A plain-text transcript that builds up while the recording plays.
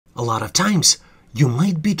A lot of times, you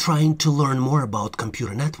might be trying to learn more about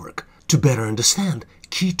computer network to better understand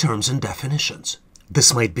key terms and definitions.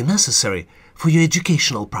 This might be necessary for your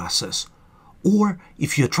educational process, or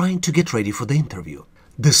if you're trying to get ready for the interview.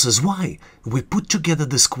 This is why we put together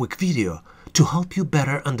this quick video to help you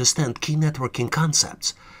better understand key networking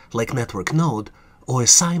concepts like network node,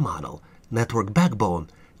 OSI model, network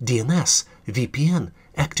backbone, DNS, VPN,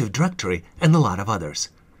 Active Directory, and a lot of others.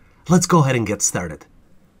 Let's go ahead and get started.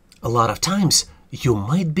 A lot of times, you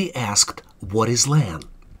might be asked, what is LAN?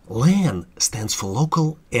 LAN stands for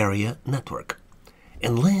Local Area Network,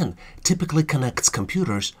 and LAN typically connects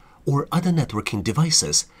computers or other networking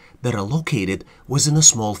devices that are located within a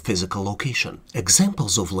small physical location.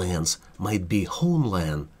 Examples of LANs might be home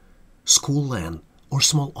LAN, school LAN, or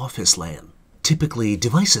small office LAN. Typically,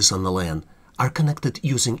 devices on the LAN are connected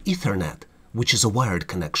using Ethernet, which is a wired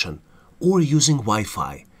connection, or using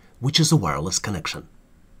Wi-Fi, which is a wireless connection.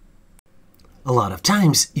 A lot of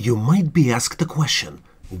times, you might be asked the question,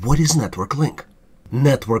 what is network link?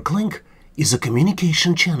 Network link is a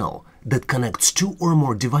communication channel that connects two or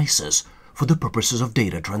more devices for the purposes of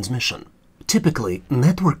data transmission. Typically,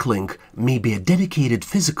 network link may be a dedicated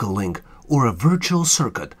physical link or a virtual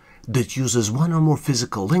circuit that uses one or more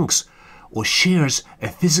physical links or shares a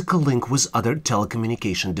physical link with other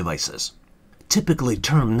telecommunication devices. Typically,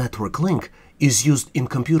 term network link is used in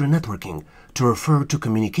computer networking to refer to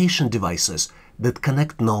communication devices that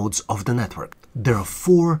connect nodes of the network. There are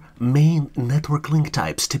four main network link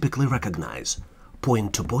types typically recognized: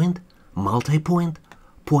 point-to-point, multi-point,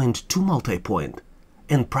 point-to-multi-point,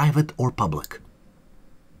 and private or public.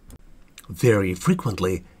 Very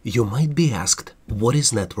frequently, you might be asked, what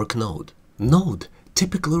is network node? Node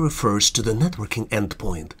typically refers to the networking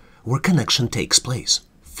endpoint where connection takes place.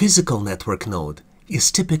 Physical network node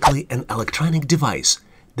is typically an electronic device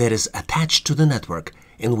that is attached to the network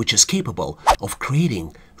and which is capable of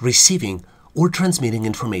creating, receiving, or transmitting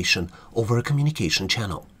information over a communication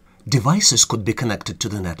channel. Devices could be connected to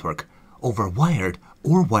the network over wired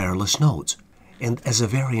or wireless nodes, and as a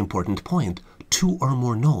very important point, two or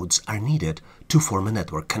more nodes are needed to form a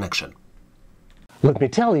network connection. Let me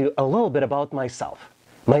tell you a little bit about myself.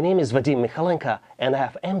 My name is Vadim Mikhailenko, and I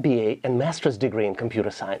have MBA and master's degree in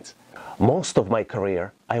computer science. Most of my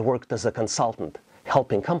career, I worked as a consultant,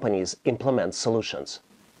 helping companies implement solutions.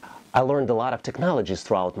 I learned a lot of technologies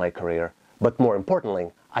throughout my career, but more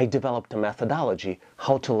importantly, I developed a methodology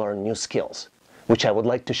how to learn new skills, which I would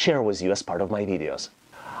like to share with you as part of my videos.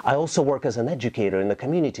 I also work as an educator in a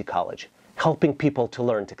community college, helping people to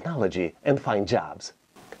learn technology and find jobs.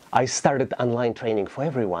 I started online training for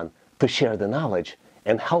everyone to share the knowledge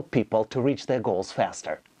and help people to reach their goals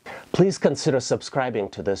faster. Please consider subscribing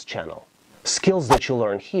to this channel. Skills that you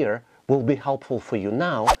learn here will be helpful for you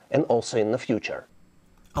now and also in the future.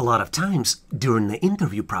 A lot of times during the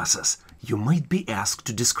interview process, you might be asked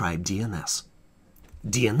to describe DNS.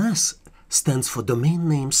 DNS stands for Domain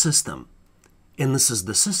Name System, and this is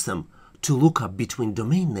the system to look up between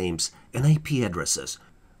domain names and IP addresses,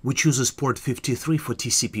 which uses port 53 for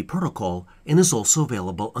TCP protocol and is also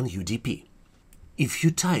available on UDP. If you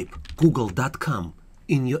type google.com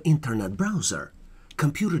in your internet browser,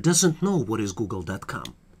 computer doesn't know what is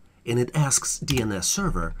google.com, and it asks DNS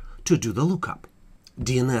server to do the lookup.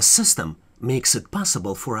 DNS system makes it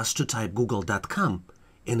possible for us to type google.com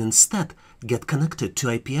and instead get connected to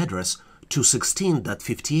IP address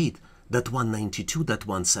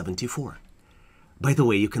 216.58.192.174. By the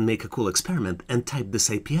way, you can make a cool experiment and type this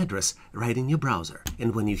IP address right in your browser,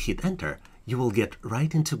 and when you hit enter, you will get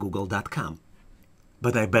right into google.com.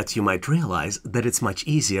 But I bet you might realize that it's much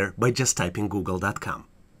easier by just typing google.com.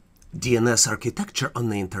 DNS architecture on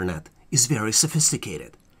the internet is very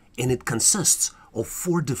sophisticated, and it consists of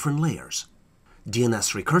 4 different layers: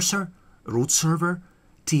 DNS recursor, root server,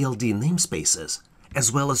 TLD namespaces,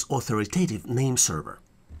 as well as authoritative name server.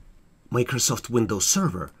 Microsoft Windows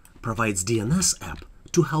Server provides DNS app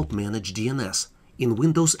to help manage DNS in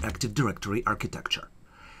Windows Active Directory architecture.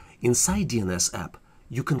 Inside DNS app,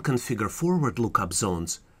 you can configure forward lookup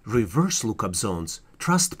zones, reverse lookup zones,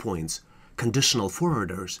 trust points, conditional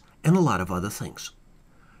forwarders, and a lot of other things.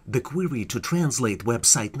 The query to translate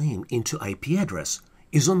website name into IP address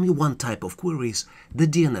is only one type of queries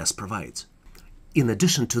that DNS provides. In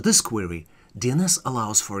addition to this query, DNS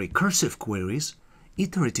allows for recursive queries,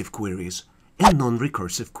 iterative queries, and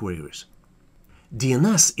non-recursive queries.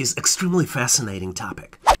 DNS is extremely fascinating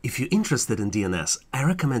topic. If you're interested in DNS, I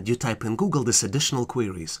recommend you type in Google these additional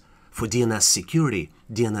queries for DNS security,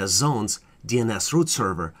 DNS zones, DNS root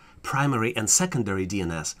server, primary and secondary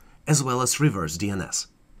DNS, as well as reverse DNS.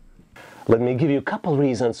 Let me give you a couple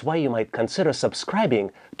reasons why you might consider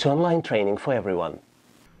subscribing to online training for everyone.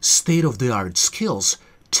 State-of-the-art skills,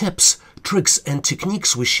 tips, tricks and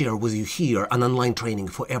techniques we share with you here on online training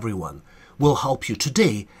for everyone will help you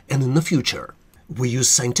today and in the future. We use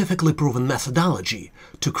scientifically proven methodology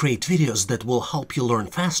to create videos that will help you learn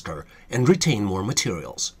faster and retain more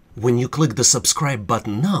materials. When you click the subscribe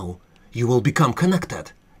button now, you will become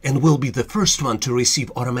connected and will be the first one to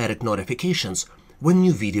receive automatic notifications when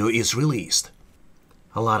new video is released.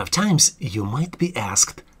 A lot of times you might be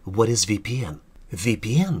asked, what is VPN?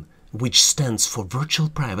 VPN, which stands for Virtual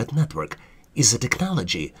Private Network, is a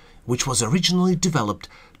technology which was originally developed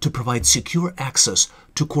to provide secure access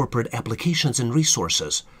to corporate applications and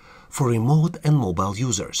resources for remote and mobile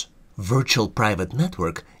users. Virtual Private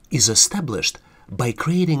Network is established by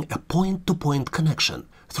creating a point-to-point connection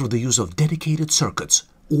through the use of dedicated circuits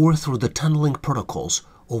or through the tunneling protocols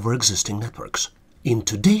over existing networks. In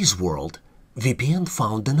today's world, VPN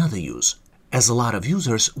found another use, as a lot of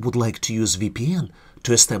users would like to use VPN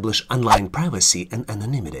to establish online privacy and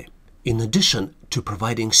anonymity. In addition to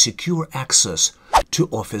providing secure access to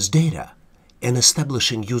office data and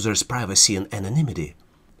establishing users' privacy and anonymity,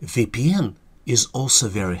 VPN is also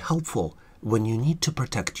very helpful when you need to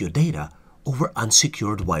protect your data over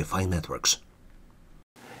unsecured Wi-Fi networks.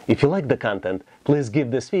 If you like the content, please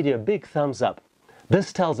give this video a big thumbs up.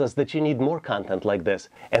 This tells us that you need more content like this,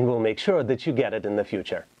 and we'll make sure that you get it in the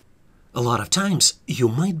future. A lot of times, you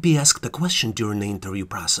might be asked the question during the interview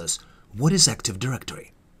process, what is Active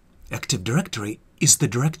Directory? Active Directory is the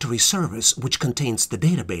directory service which contains the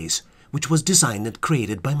database which was designed and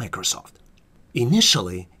created by Microsoft.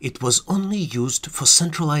 Initially, it was only used for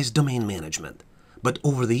centralized domain management, but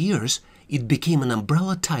over the years, it became an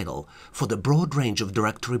umbrella title for the broad range of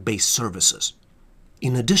directory-based services.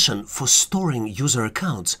 In addition, for storing user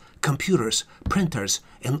accounts, computers, printers,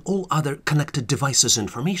 and all other connected devices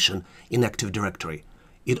information in Active Directory,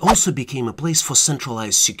 it also became a place for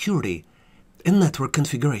centralized security and network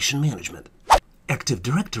configuration management. Active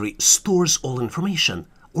Directory stores all information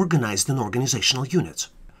organized in organizational units.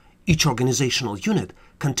 Each organizational unit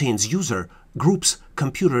contains user, groups,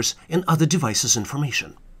 computers, and other devices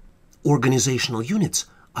information. Organizational units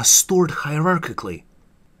are stored hierarchically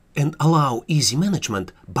and allow easy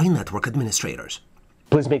management by network administrators.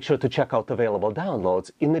 Please make sure to check out available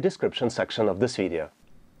downloads in the description section of this video.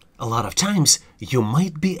 A lot of times you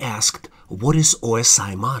might be asked, what is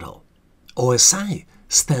OSI model? OSI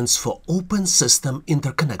stands for Open System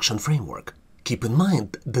Interconnection Framework. Keep in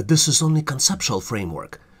mind that this is only conceptual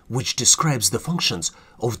framework, which describes the functions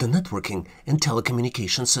of the networking and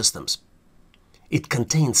telecommunication systems. It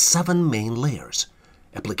contains 7 main layers: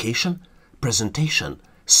 application, presentation,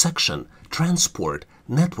 section, transport,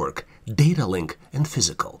 network, data link, and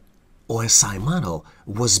physical. OSI model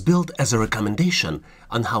was built as a recommendation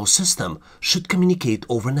on how system should communicate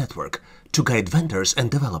over network to guide vendors and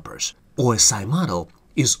developers. OSI model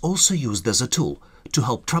is also used as a tool to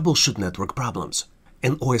help troubleshoot network problems.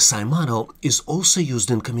 An OSI model is also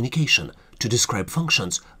used in communication to describe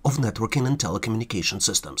functions of networking and telecommunication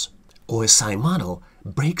systems. OSI model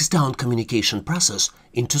breaks down communication process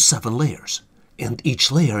into 7 layers, and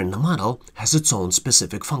each layer in the model has its own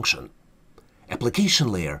specific function.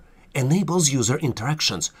 Application layer enables user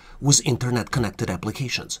interactions with internet-connected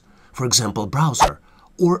applications, for example browser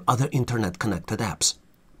or other internet-connected apps.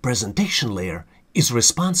 Presentation layer is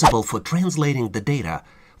responsible for translating the data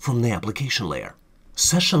from the application layer.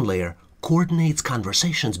 Session layer coordinates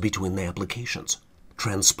conversations between the applications.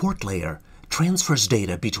 Transport layer transfers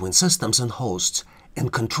data between systems and hosts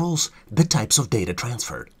and controls the types of data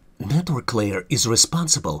transferred. Network layer is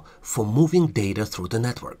responsible for moving data through the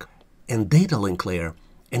network, and data link layer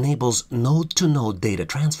enables node-to-node data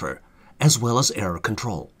transfer as well as error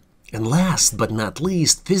control. And last but not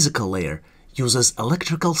least, physical layer uses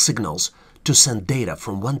electrical signals to send data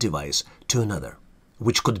from one device to another,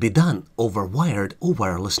 which could be done over wired or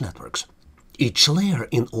wireless networks. Each layer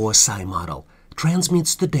in OSI model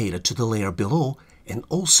transmits the data to the layer below and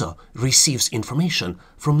also receives information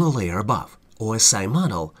from the layer above. OSI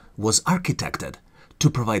model was architected to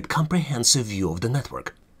provide comprehensive view of the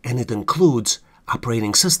network, and it includes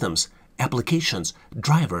operating systems, applications,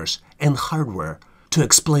 drivers, and hardware to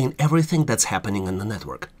explain everything that's happening in the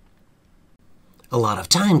network. A lot of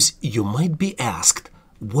times you might be asked,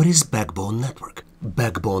 what is backbone network?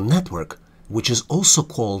 Backbone network, which is also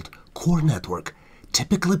called core network,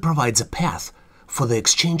 typically provides a path for the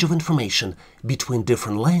exchange of information between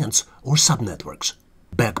different LANs or subnetworks.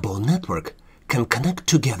 Backbone network can connect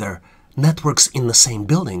together networks in the same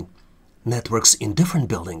building, networks in different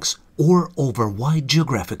buildings, or over wide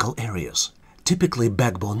geographical areas. Typically,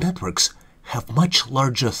 backbone networks have much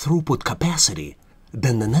larger throughput capacity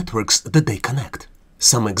than the networks that they connect.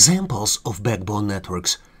 Some examples of backbone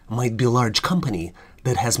networks might be a large company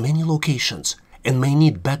that has many locations and may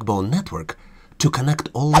need backbone network to connect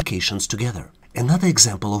all locations together. Another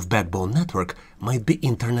example of backbone network might be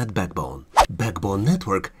internet backbone. Backbone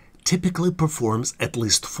network typically performs at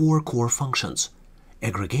least 4 core functions: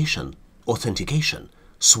 aggregation, authentication,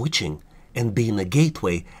 switching, and being a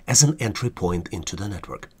gateway as an entry point into the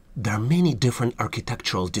network. There are many different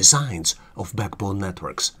architectural designs of backbone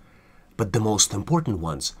networks, but the most important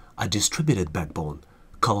ones are distributed backbone,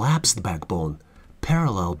 collapsed backbone,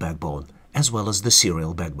 parallel backbone, as well as the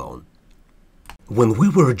serial backbone. When we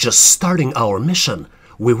were just starting our mission,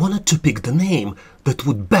 we wanted to pick the name that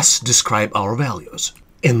would best describe our values.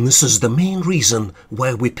 And this is the main reason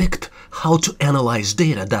why we picked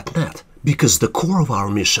howtoanalyzedata.net, because the core of our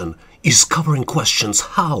mission is covering questions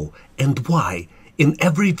how and why in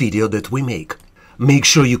every video that we make. Make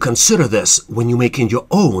sure you consider this when you're making your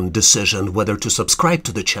own decision whether to subscribe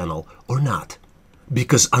to the channel or not.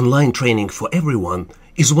 Because online training for everyone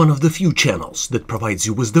is one of the few channels that provides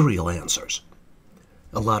you with the real answers.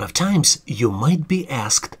 A lot of times you might be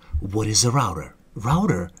asked, what is a router?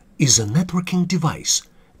 Router is a networking device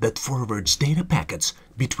that forwards data packets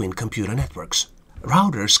between computer networks.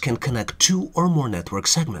 Routers can connect 2 or more network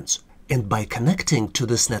segments, and by connecting to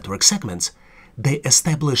these network segments, they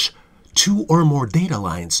establish 2 or more data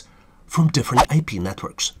lines from different IP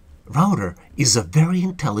networks. Router is a very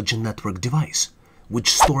intelligent network device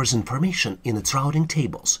which stores information in its routing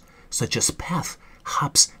tables, such as path,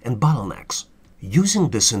 hops, and bottlenecks. Using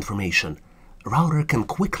this information, router can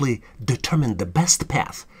quickly determine the best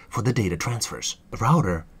path for the data transfers.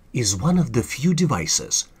 Router is one of the few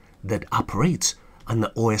devices that operates on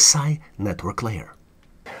the OSI network layer.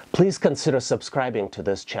 Please consider subscribing to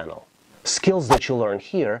this channel. Skills that you learn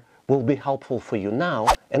here will be helpful for you now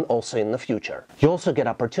and also in the future. You also get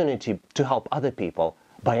opportunity to help other people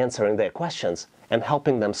by answering their questions and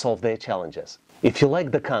helping them solve their challenges. If you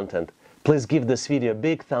like the content, please give this video a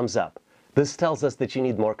big thumbs up. This tells us that you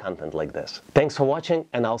need more content like this. Thanks for watching,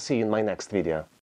 and I'll see you in my next video.